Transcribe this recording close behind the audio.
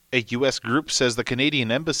A U.S. group says the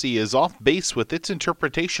Canadian Embassy is off base with its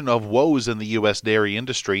interpretation of woes in the U.S. dairy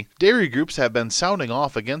industry. Dairy groups have been sounding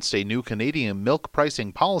off against a new Canadian milk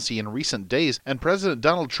pricing policy in recent days, and President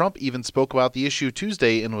Donald Trump even spoke about the issue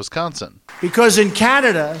Tuesday in Wisconsin. Because in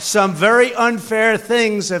Canada, some very unfair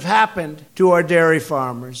things have happened to our dairy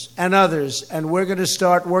farmers and others, and we're going to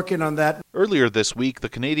start working on that. Earlier this week, the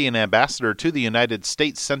Canadian ambassador to the United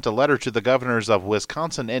States sent a letter to the governors of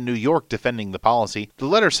Wisconsin and New York defending the policy. The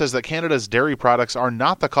letter says that Canada's dairy products are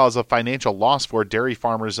not the cause of financial loss for dairy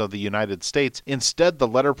farmers of the United States. Instead, the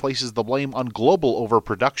letter places the blame on global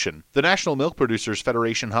overproduction. The National Milk Producers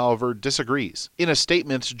Federation, however, disagrees. In a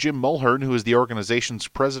statement, Jim Mulhern, who is the organization's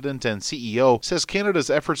president and CEO, says Canada's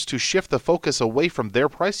efforts to shift the focus away from their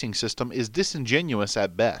pricing system is disingenuous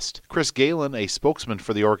at best. Chris Galen, a spokesman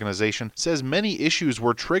for the organization, says many issues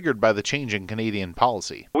were triggered by the change in Canadian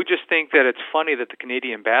policy. We just think that it's funny that the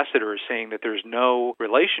Canadian ambassador is saying that there's no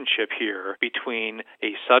relationship here between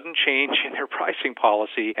a sudden change in their pricing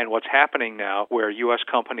policy and what's happening now where U.S.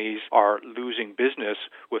 companies are losing business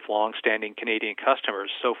with long-standing Canadian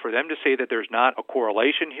customers. So for them to say that there's not a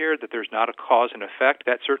correlation here, that there's not a cause and effect,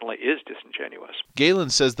 that certainly is disingenuous.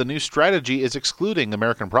 Galen says the new strategy is excluding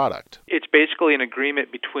American product. It's basically an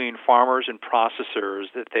agreement between farmers and processors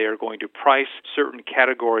that they are going to price certain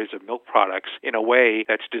categories of milk products in a way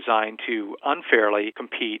that's designed to unfairly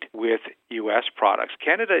compete with U.S. products.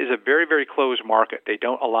 Canada is a very, very closed market. They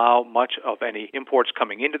don't allow much of any imports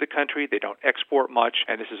coming into the country. They don't export much,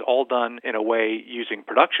 and this is all done in a way using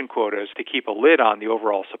production quotas to keep a lid on the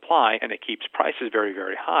overall supply, and it keeps prices very,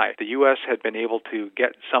 very high. The U.S. had been able to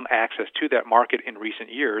get some access to that market in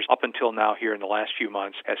recent years, up until now here in the last few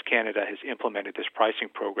months, as Canada has implemented this pricing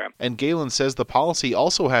program. And Galen says the policy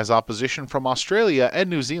also has opposition from Australia and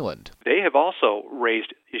New Zealand. They have also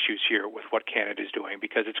raised issues here with what Canada is doing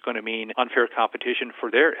because it's going to mean unfair competition for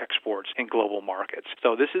their exports in global markets.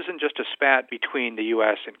 So this isn't just a spat between the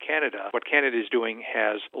U.S. and Canada. What Canada is doing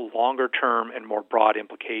has longer term and more broad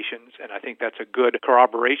implications, and I think that's a good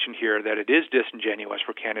corroboration here that it is disingenuous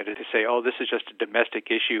for Canada to say, oh, this is just a domestic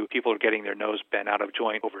issue. People are getting their nose bent out of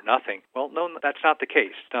joint over nothing. Well, no, that's not the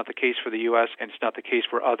case. It's not the case for the U.S., and it's not the case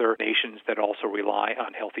for other nations that also rely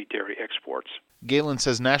on healthy dairy exports. Galen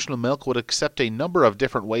says National Milk would accept a number of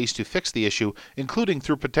different ways to fix the issue, including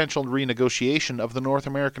through potential renegotiation of the North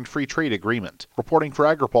American Free Trade Agreement. Reporting for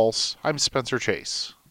AgriPulse, I'm Spencer Chase.